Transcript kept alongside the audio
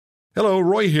Hello,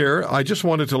 Roy here. I just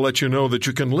wanted to let you know that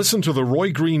you can listen to The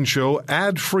Roy Green Show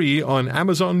ad-free on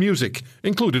Amazon Music,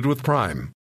 included with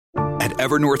Prime. At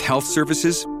Evernorth Health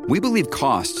Services, we believe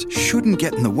costs shouldn't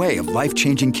get in the way of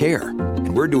life-changing care,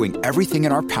 and we're doing everything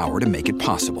in our power to make it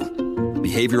possible.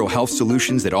 Behavioral health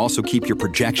solutions that also keep your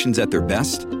projections at their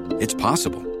best? It's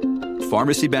possible.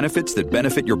 Pharmacy benefits that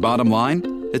benefit your bottom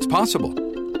line? It's possible.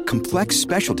 Complex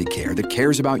specialty care that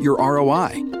cares about your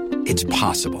ROI? It's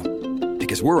possible.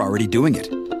 Because we're already doing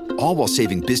it, all while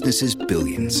saving businesses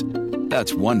billions.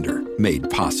 That's Wonder made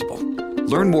possible.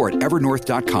 Learn more at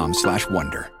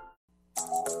evernorth.com/wonder.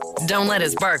 Don't let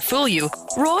his bark fool you.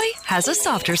 Roy has a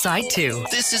softer side too.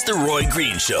 This is the Roy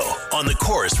Green Show on the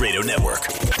Chorus Radio Network.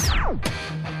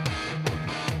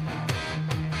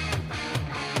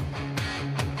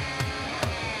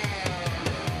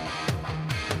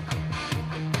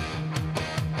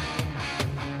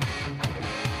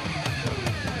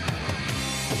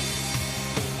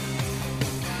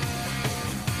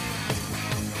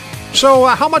 So,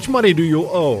 how much money do you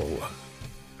owe?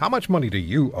 How much money do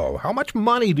you owe? How much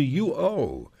money do you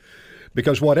owe?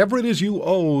 Because whatever it is you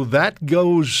owe, that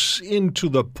goes into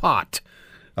the pot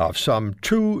of some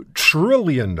 $2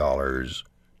 trillion.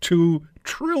 $2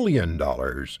 trillion.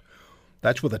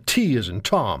 That's with a T as in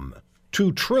Tom.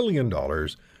 $2 trillion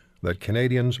that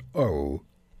Canadians owe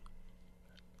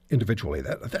individually.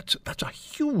 That's a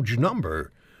huge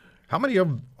number. How many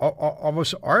of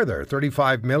us are there?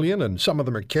 35 million, and some of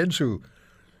them are kids who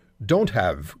don't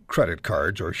have credit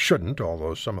cards or shouldn't,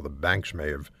 although some of the banks may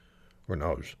have, who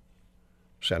knows,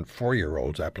 sent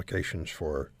 4-year-olds applications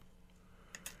for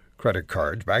credit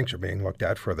cards. Banks are being looked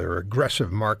at for their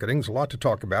aggressive marketing. There's a lot to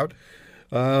talk about.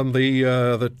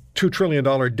 The $2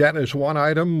 trillion debt is one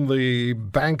item. The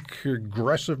bank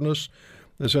aggressiveness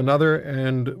is another.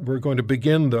 And we're going to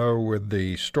begin, though, with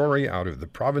the story out of the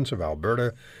province of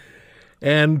Alberta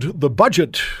and the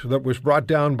budget that was brought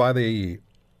down by the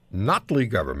Notley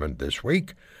government this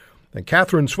week. And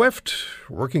Catherine Swift,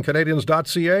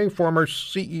 WorkingCanadians.ca, former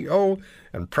CEO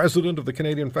and president of the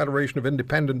Canadian Federation of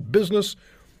Independent Business,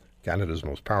 Canada's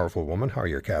most powerful woman. How are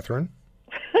you, Catherine?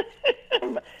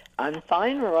 I'm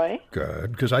fine, Roy.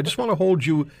 Good, because I just want to hold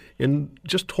you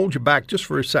back just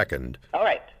for a second. All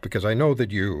right. Because I know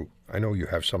you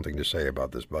have something to say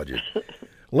about this budget.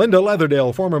 Linda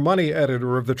Leatherdale, former money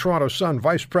editor of the Toronto Sun,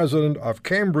 vice president of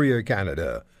Cambria,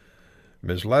 Canada.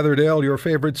 Ms. Leatherdale, your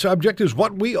favorite subject is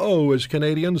what we owe as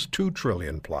Canadians, $2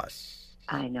 trillion plus.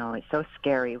 I know. It's so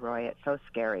scary, Roy. It's so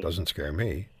scary. Doesn't scare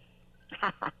me.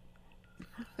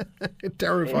 It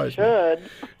terrifies me.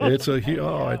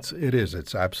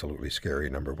 It's absolutely scary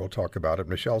number. We'll talk about it.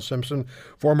 Michelle Simpson,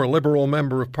 former Liberal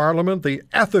member of Parliament, the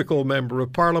ethical member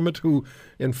of Parliament who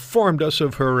informed us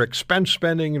of her expense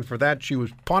spending, and for that she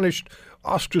was punished,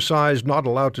 ostracized, not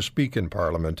allowed to speak in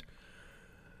Parliament.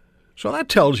 So that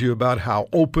tells you about how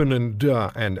open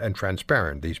and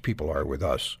transparent these people are with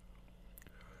us.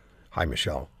 Hi,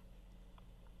 Michelle.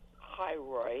 Hi,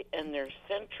 Roy. And they're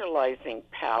centralizing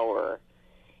power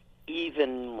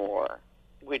even more,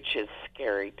 which is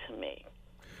scary to me.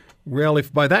 Well,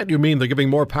 if by that you mean they're giving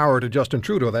more power to Justin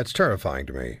Trudeau, that's terrifying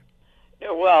to me.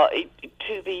 Well,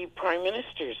 to the Prime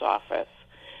Minister's office,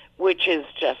 which is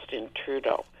Justin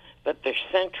Trudeau, but they're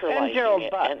centralizing and Gerald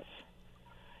it. Butts.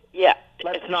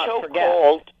 Let's not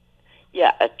forget.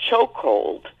 Yeah, a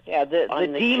chokehold. Yeah, the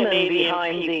demon Canadian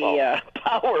behind people. the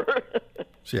power.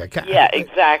 See,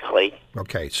 exactly.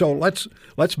 Okay, so let's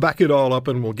back it all up,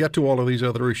 and we'll get to all of these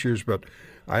other issues. But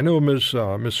I know Ms.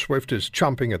 Swift is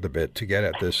chomping at the bit to get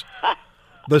at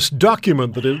this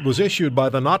document that was issued by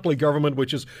the Notley government,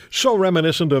 which is so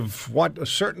reminiscent of what a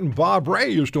certain Bob Rae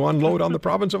used to unload on the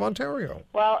province of Ontario.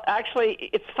 Well, actually,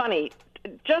 it's funny.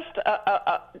 Just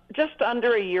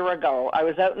under a year ago, I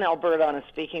was out in Alberta on a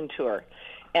speaking tour,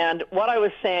 and what I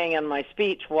was saying in my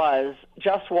speech was,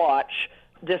 just watch.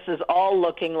 This is all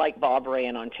looking like Bob Rae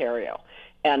in Ontario.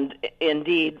 And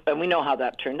indeed, and we know how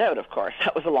that turned out, of course.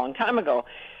 That was a long time ago.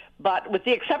 But with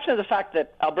the exception of the fact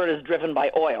that Alberta is driven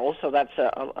by oil, so that's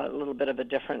a little bit of a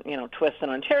different, twist than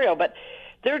Ontario. But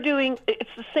it's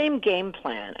the same game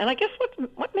plan. And I guess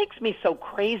what makes me so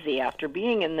crazy after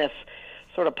being in this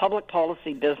sort of public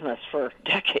policy business for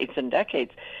decades and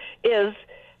decades is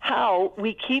how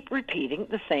we keep repeating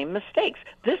the same mistakes.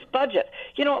 This budget,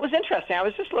 it was interesting. I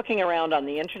was just looking around on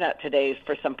the internet today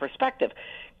for some perspective.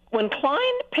 When Klein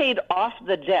paid off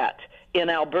the debt in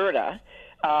Alberta,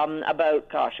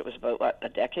 it was about a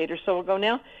decade or so ago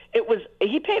now,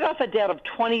 he paid off a debt of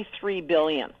 $23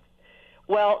 billion.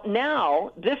 Well,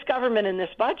 now this government in this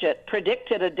budget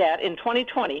predicted a debt in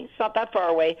 2020, it's not that far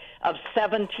away, of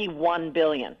 $71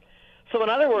 billion. So in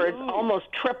other words,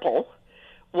 almost triple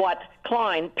what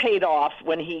Klein paid off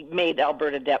when he made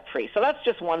Alberta debt-free. So that's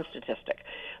just one statistic.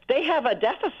 They have a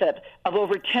deficit of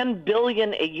over $10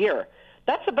 billion a year.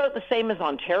 That's about the same as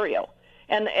Ontario.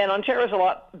 And Ontario is a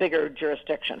lot bigger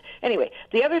jurisdiction. Anyway,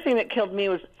 the other thing that killed me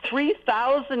was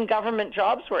 3,000 government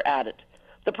jobs were added.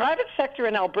 The private sector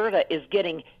in Alberta is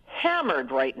getting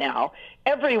hammered right now,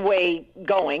 every way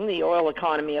going. The oil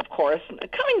economy, of course,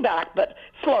 coming back, but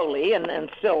slowly and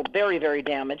still very, very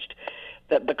damaged.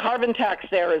 The carbon tax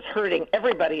there is hurting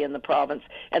everybody in the province,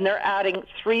 and they're adding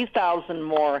 3,000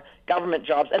 more government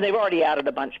jobs, and they've already added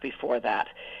a bunch before that.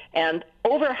 And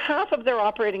over half of their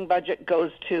operating budget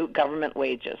goes to government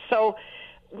wages. So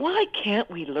why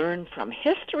can't we learn from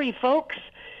history, folks?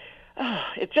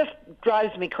 It just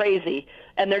drives me crazy.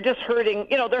 And they're just hurting,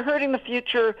 they're hurting the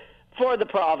future for the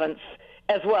province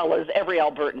as well as every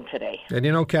Albertan today.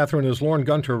 And Catherine, as Lorne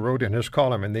Gunter wrote in his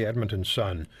column in the Edmonton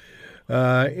Sun,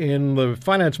 in the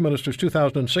Finance Minister's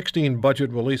 2016 budget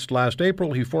released last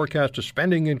April, he forecast a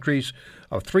spending increase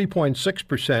of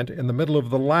 3.6% in the middle of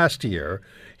the last year.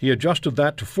 He adjusted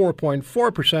that to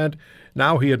 4.4%.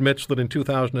 Now he admits that in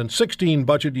 2016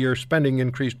 budget year, spending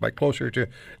increased by closer to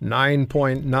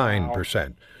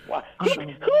 9.9%. Wow.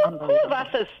 Who of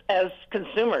us as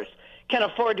consumers can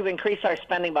afford to increase our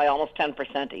spending by almost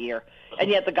 10% a year, and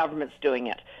yet the government's doing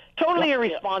it? Totally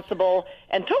irresponsible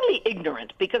and totally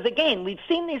ignorant, because, again, we've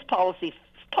seen these policies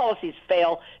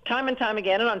fail time and time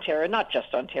again in Ontario, not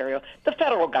just Ontario. The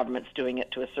federal government's doing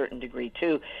it to a certain degree,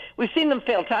 too. We've seen them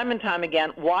fail time and time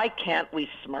again. Why can't we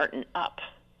smarten up?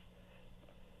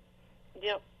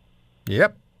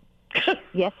 Yep.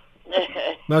 Yes.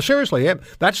 Now, seriously,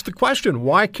 that's the question.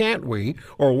 Why can't we,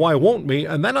 or why won't we?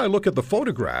 And then I look at the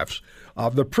photographs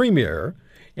of the Premier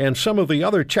and some of the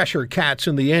other Cheshire cats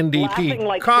in the NDP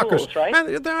like caucus. Fools, right?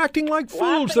 And they're acting like fools.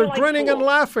 Laughing They're like grinning and fools.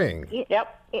 laughing.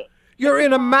 Yep. You're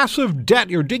in a massive debt.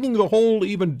 You're digging the hole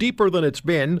even deeper than it's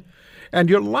been, and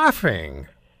you're laughing.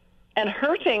 And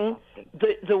hurting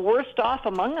the worst off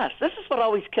among us. This is what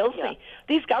always kills me.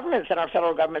 These governments and our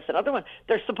federal governments and other ones,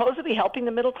 they're supposedly helping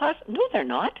the middle class. No, they're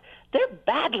not. They're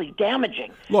badly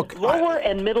damaging lower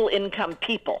and middle income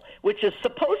people, which is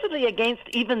supposedly against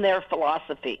even their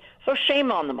philosophy. So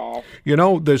shame on them all.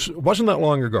 This wasn't that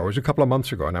long ago. It was a couple of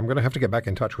months ago, and I'm going to have to get back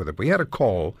in touch with it. We had a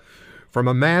call from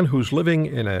a man who's living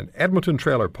in an Edmonton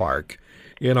trailer park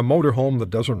in a motorhome that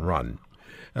doesn't run.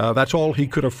 That's all he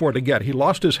could afford to get. He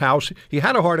lost his house. He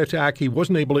had a heart attack. He was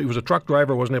a truck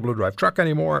driver, wasn't able to drive truck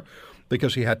anymore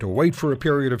because he had to wait for a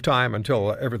period of time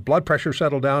until blood pressure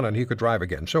settled down and he could drive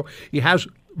again. So he has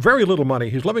very little money.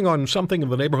 He's living on something in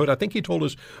the neighborhood, I think he told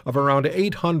us, of around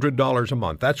 $800 a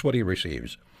month. That's what he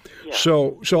receives. Yeah.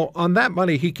 So on that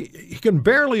money, he can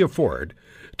barely afford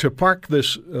to park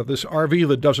this RV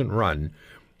that doesn't run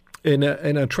in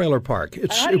a trailer park.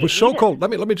 It was so cold. Let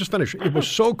me just finish. It was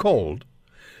so cold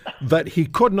that he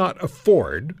could not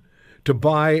afford to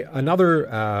buy another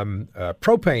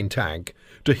propane tank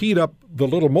to heat up the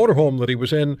little motorhome that he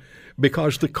was in,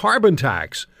 because the carbon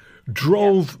tax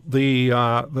drove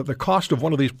the cost of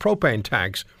one of these propane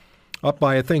tanks up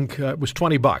by, I think it was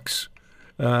 $20,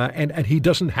 and he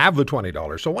doesn't have the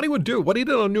 $20. So what he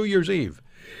did on New Year's Eve,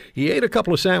 he ate a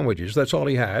couple of sandwiches. That's all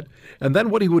he had. And then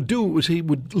what he would do was he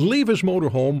would leave his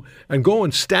motorhome and go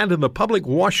and stand in the public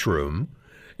washroom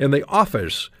in the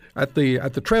office at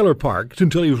the trailer park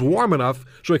until he was warm enough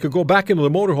so he could go back into the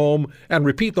motorhome and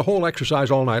repeat the whole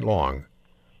exercise all night long.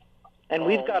 And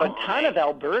we've got a ton of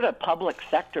Alberta public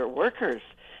sector workers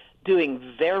doing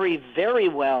very, very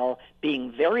well,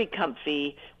 being very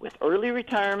comfy with early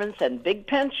retirements and big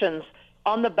pensions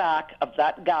on the back of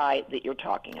that guy that you're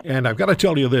talking about. And I've got to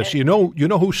tell you this, you know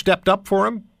who stepped up for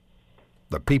him?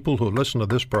 The people who listen to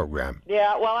this program.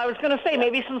 Yeah, well, I was going to say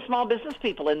maybe some small business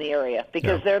people in the area,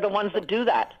 because they're the ones that do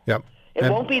that. Yep. It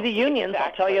won't be the unions,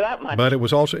 I'll tell you that much. But it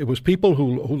was people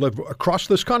who live across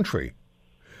this country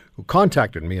who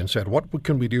contacted me and said, what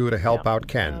can we do to help out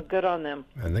Ken? Good on them.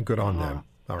 And then good on them.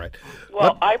 All right.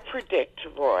 Well, I predict,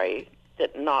 Roy,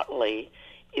 that Notley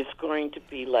is going to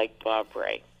be like Bob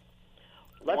Rae.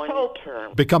 Let's hope.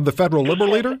 Term. Become the federal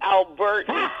Liberal leader?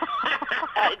 Albertans.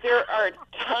 There are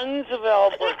tons of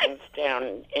Albertans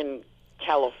down in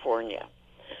California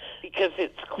because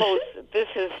it's close. This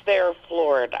is their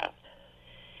Florida.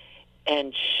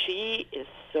 And she is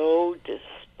so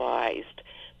despised.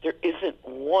 There isn't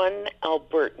one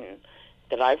Albertan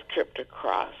that I've tripped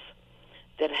across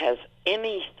that has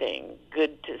anything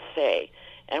good to say.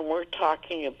 And we're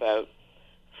talking about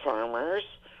farmers.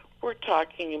 We're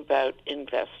talking about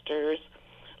investors,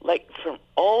 like from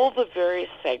all the various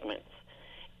segments.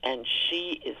 And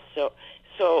she is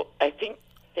so I think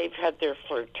they've had their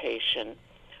flirtation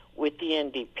with the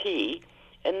NDP,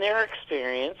 and their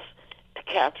experience, to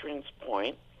Catherine's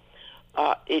point,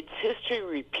 it's history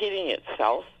repeating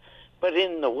itself, but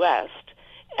in the West,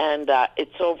 and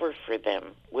it's over for them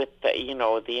with the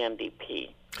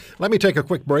NDP. Let me take a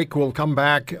quick break. We'll come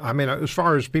back. I mean, as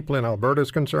far as people in Alberta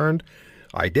is concerned,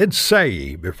 I did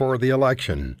say before the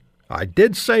election,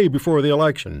 I'm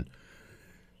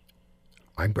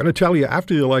going to tell you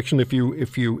after the election, if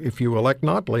you elect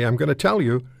Notley, I'm going to tell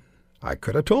you, I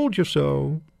could have told you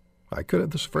so. This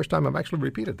is the first time I've actually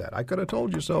repeated that. I could have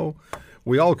told you so.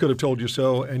 We all could have told you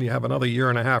so, and you have another year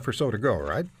and a half or so to go,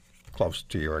 right? Close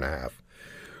to a year and a half.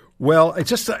 Well, it's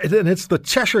the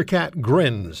Cheshire Cat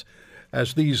grins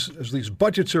as these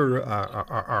budgets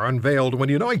are unveiled, when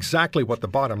you know exactly what the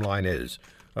bottom line is.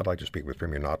 I'd like to speak with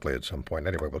Premier Notley at some point.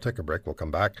 Anyway, we'll take a break. We'll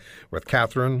come back with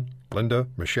Catherine, Linda,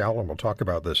 Michelle, and we'll talk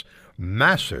about this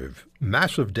massive,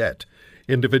 massive debt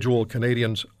individual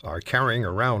Canadians are carrying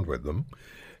around with them.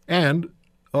 And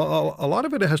a lot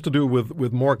of it has to do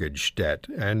with mortgage debt.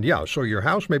 And yeah, so your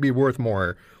house may be worth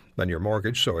more than your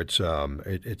mortgage, so it's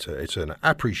an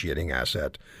appreciating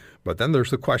asset. But then there's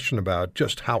the question about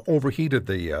just how overheated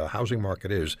the housing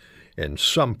market is in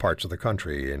some parts of the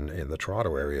country. In the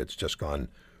Toronto area, it's just gone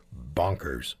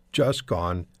bonkers.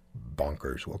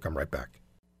 We'll come right back.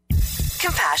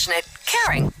 Compassionate,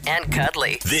 caring, and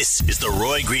cuddly. This is The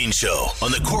Roy Green Show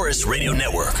on the Chorus Radio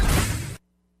Network.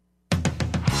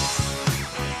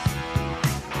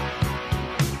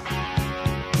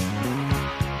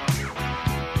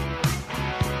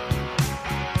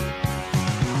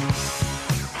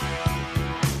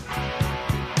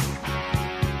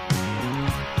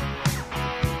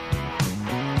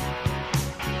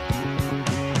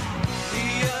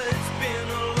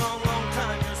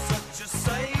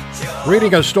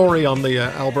 Reading a story on the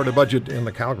Alberta budget in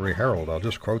the Calgary Herald, I'll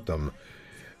just quote them.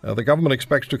 The government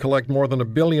expects to collect more than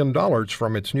 $1 billion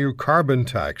from its new carbon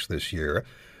tax this year,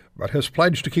 but has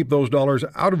pledged to keep those dollars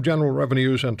out of general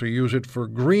revenues and to use it for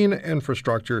green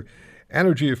infrastructure,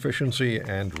 energy efficiency,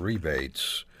 and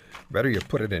rebates. Better you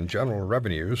put it in general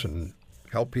revenues and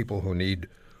help people who need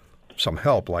some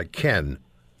help, like Ken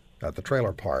at the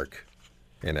trailer park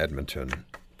in Edmonton,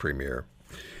 Premier.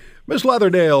 Ms.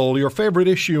 Leatherdale, your favorite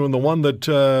issue and the one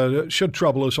that should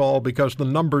trouble us all because the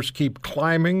numbers keep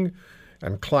climbing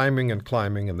and climbing and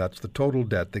climbing, and that's the total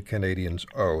debt that Canadians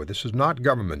owe. This is not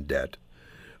government debt.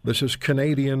 This is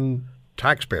Canadian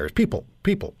taxpayers, people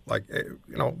like,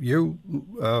 you,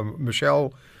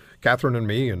 Michelle, Catherine and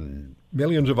me, and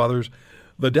millions of others.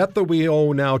 The debt that we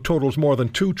owe now totals more than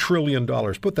 $2 trillion.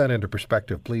 Put that into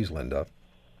perspective, please, Linda.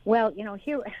 Well,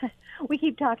 here we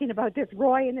keep talking about this,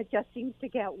 Roy, and it just seems to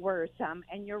get worse.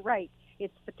 And you're right.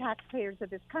 It's the taxpayers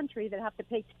of this country that have to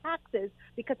pay taxes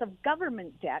because of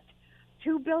government debt.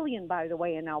 $2 billion, by the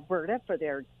way, in Alberta for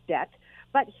their debt.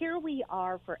 But here we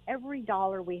are, for every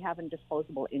dollar we have in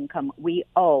disposable income, we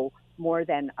owe more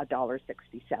than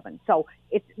 $1.67. So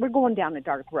we're going down a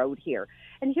dark road here.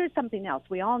 And here's something else.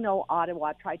 We all know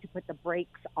Ottawa tried to put the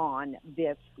brakes on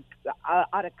this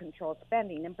out-of-control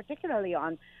spending, and particularly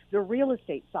on the real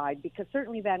estate side, because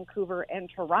certainly Vancouver and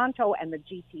Toronto and the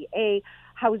GTA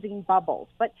housing bubbles.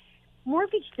 But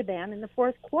mortgage demand in the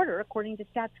fourth quarter, according to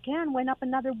StatsCan, went up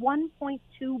another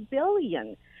 $1.2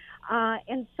 billion.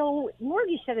 And so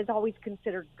mortgage debt is always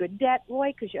considered good debt,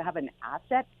 Roy, because you have an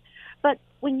asset. But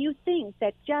when you think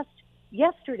that just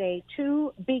yesterday,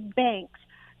 two big banks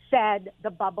said the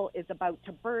bubble is about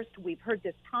to burst, we've heard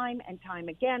this time and time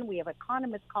again. We have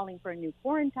economists calling for a new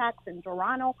foreign tax in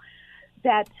Toronto,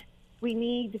 that we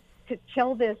need to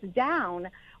chill this down.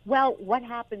 Well, what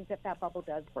happens if that bubble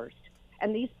does burst?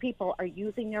 And these people are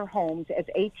using their homes as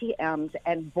ATMs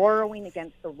and borrowing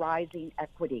against the rising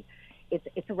equity.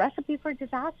 It's a recipe for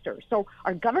disaster. So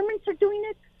our governments are doing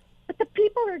it, but the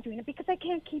people are doing it because they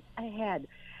can't keep ahead.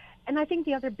 And I think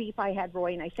the other beef I had,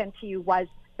 Roy, and I sent to you, was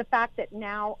the fact that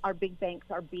now our big banks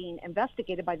are being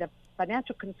investigated by the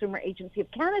Financial Consumer Agency of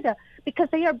Canada because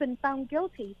they have been found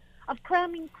guilty of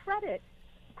cramming credit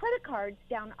cards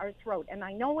down our throat. And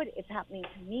I know it's happening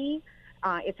to me.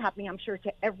 It's happening, I'm sure,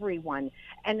 to everyone.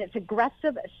 And it's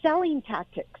aggressive selling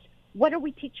tactics. What are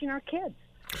we teaching our kids?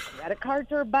 Credit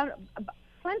cards are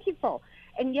plentiful.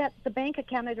 And yet the Bank of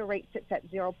Canada rate sits at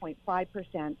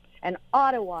 0.5%, and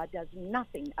Ottawa does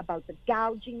nothing about the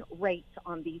gouging rates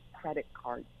on these credit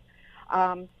cards.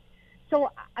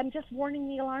 So I'm just warning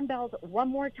the alarm bells one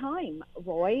more time,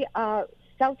 Roy.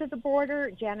 South of the border,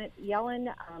 Janet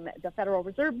Yellen, the Federal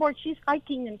Reserve Board, she's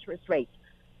hiking interest rates.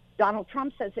 Donald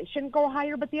Trump says they shouldn't go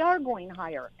higher, but they are going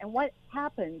higher. And what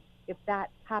happens if that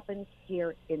happens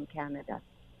here in Canada?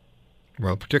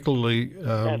 Well, particularly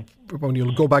when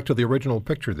you go back to the original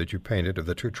picture that you painted of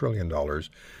the $2 trillion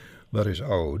that is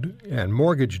owed, and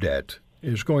mortgage debt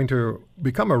is going to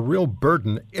become a real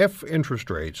burden if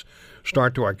interest rates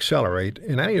start to accelerate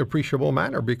in any appreciable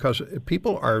manner, because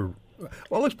people are,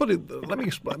 well, let me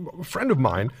explain. A friend of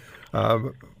mine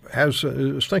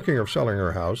is thinking of selling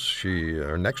her house.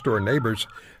 Her next door neighbor's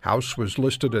house was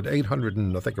listed at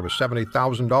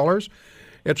 $870,000.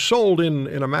 It sold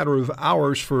in a matter of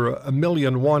hours for $1.1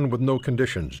 million with no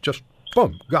conditions. Just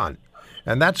boom, gone.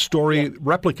 And that story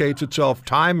replicates itself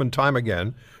time and time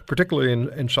again, particularly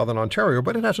in southern Ontario,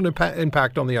 but it has an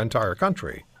impact on the entire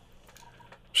country.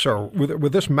 So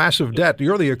with this massive debt,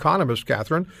 you're the economist,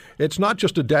 Catherine. It's not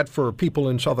just a debt for people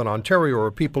in southern Ontario or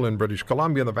people in British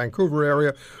Columbia, the Vancouver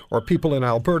area, or people in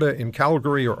Alberta, in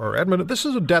Calgary, or Edmonton. This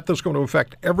is a debt that's going to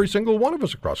affect every single one of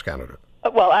us across Canada.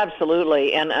 Well,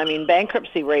 absolutely. And, I mean,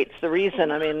 bankruptcy rates, the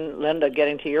reason, I mean, Linda,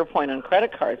 getting to your point on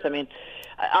credit cards, I mean,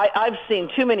 I've seen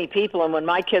too many people, and when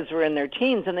my kids were in their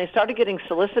teens, and they started getting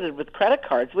solicited with credit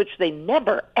cards, which they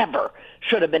never, ever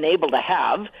should have been able to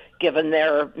have, given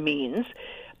their means.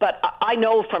 But I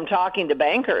know from talking to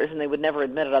bankers, and they would never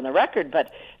admit it on the record,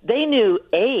 but they knew,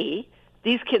 A,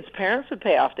 these kids' parents would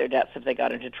pay off their debts if they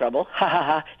got into trouble. Ha, ha,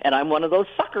 ha. And I'm one of those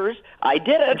suckers. I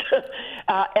did it.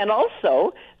 And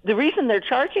also, the reason they're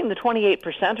charging the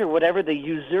 28% or whatever the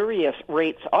usurious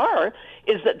rates are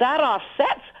is that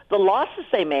offsets the losses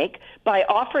they make by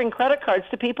offering credit cards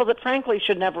to people that, frankly,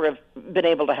 should never have been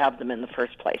able to have them in the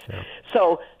first place. Yeah.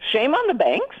 So shame on the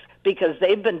banks, because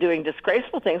they've been doing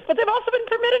disgraceful things, but they've also been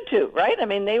permitted to, right? I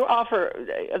mean, they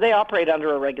operate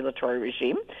under a regulatory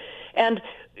regime. And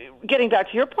getting back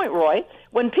to your point, Roy,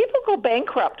 when people go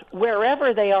bankrupt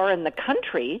wherever they are in the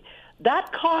country,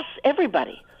 that costs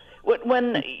everybody.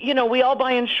 When, you know, we all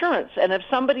buy insurance, and if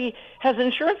somebody has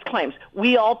insurance claims,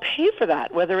 we all pay for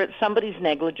that, whether it's somebody's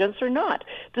negligence or not.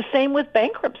 The same with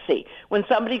bankruptcy. When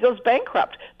somebody goes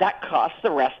bankrupt, that costs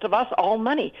the rest of us all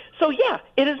money. So, yeah,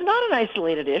 it is not an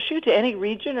isolated issue to any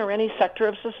region or any sector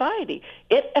of society.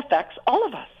 It affects all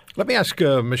of us. Let me ask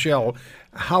Michelle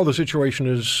how the situation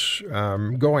is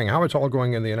going, how it's all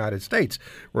going in the United States,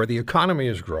 where the economy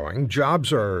is growing,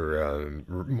 jobs are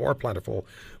more plentiful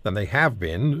than they have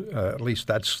been. At least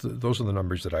those are the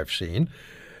numbers that I've seen,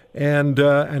 and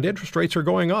interest rates are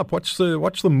going up. What's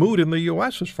the mood in the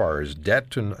U.S. as far as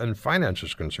debt and finance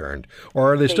is concerned,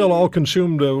 or are they still all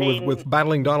consumed with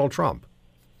battling Donald Trump?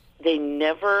 They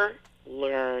never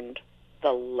learned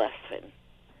the lesson.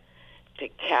 To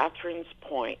Catherine's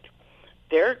point,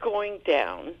 they're going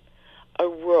down a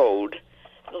road,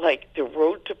 like the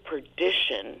road to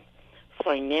perdition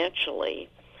financially,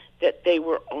 that they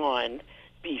were on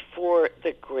before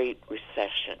the Great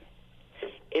Recession.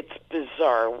 It's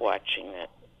bizarre watching it.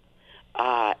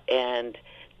 And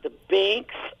the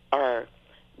banks are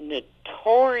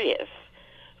notorious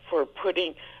for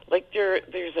putting, like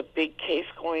there's a big case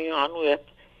going on with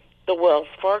the Wells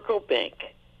Fargo Bank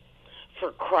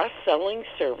for cross-selling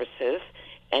services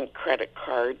and credit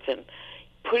cards and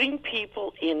putting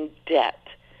people in debt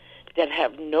that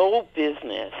have no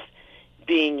business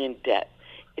being in debt.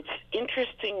 It's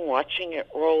interesting watching it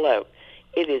roll out.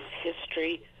 It is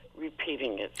history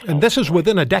repeating itself. And this is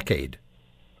within a decade.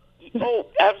 Oh,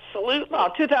 absolutely.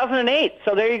 Well, 2008,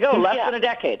 so there you go, less than a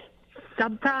decade.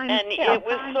 Sometimes. And it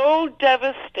was so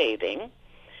devastating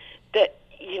that,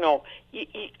 you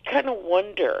kind of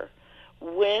wonder,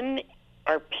 when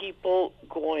are people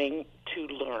going to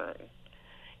learn?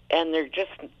 And they just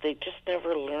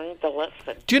never learned the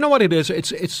lesson. Do you know what it is?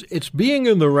 It's being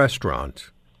in the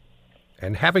restaurant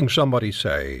and having somebody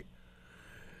say,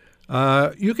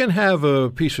 you can have a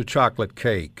piece of chocolate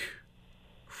cake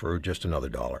for just another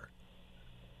 $1.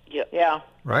 Yeah.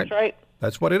 Right? That's right.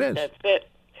 That's what it is. That's it.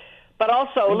 But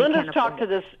also, Linda's talked to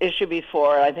this issue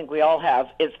before, I think we all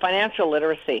have, is financial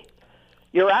literacy.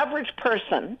 Your average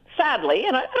person, sadly,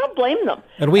 and I don't blame them.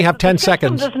 And we have 10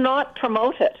 seconds. Does not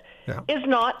promote it. Yeah. Is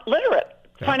not literate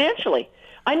financially.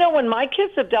 I know when my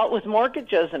kids have dealt with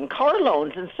mortgages and car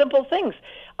loans and simple things,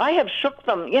 I have shook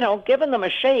them, given them a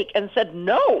shake and said,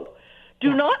 no,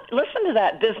 do not listen to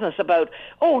that business about,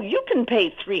 you can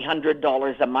pay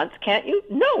 $300 a month, can't you?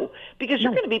 No, because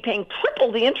you're going to be paying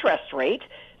triple the interest rate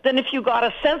than if you got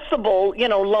a sensible,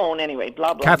 loan anyway,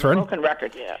 blah, blah, Catherine. Broken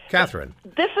record. Yeah. Catherine.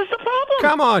 This is the problem.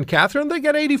 Come on, Catherine. They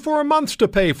get 84 months to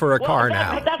pay for a car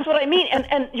now. That's what I mean.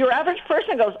 And your average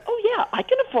person goes, I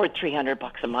can afford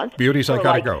 $300 a month. Beauties, I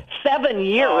gotta go. 7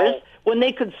 years when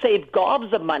they could save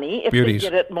gobs of money if they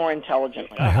did it more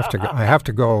intelligently. I have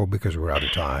to go because we're out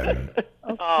of time.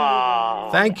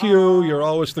 Thank you. You're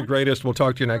always the greatest. We'll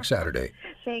talk to you next Saturday.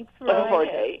 Thanks,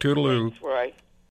 Roy. Toodaloo. Thanks, Roy.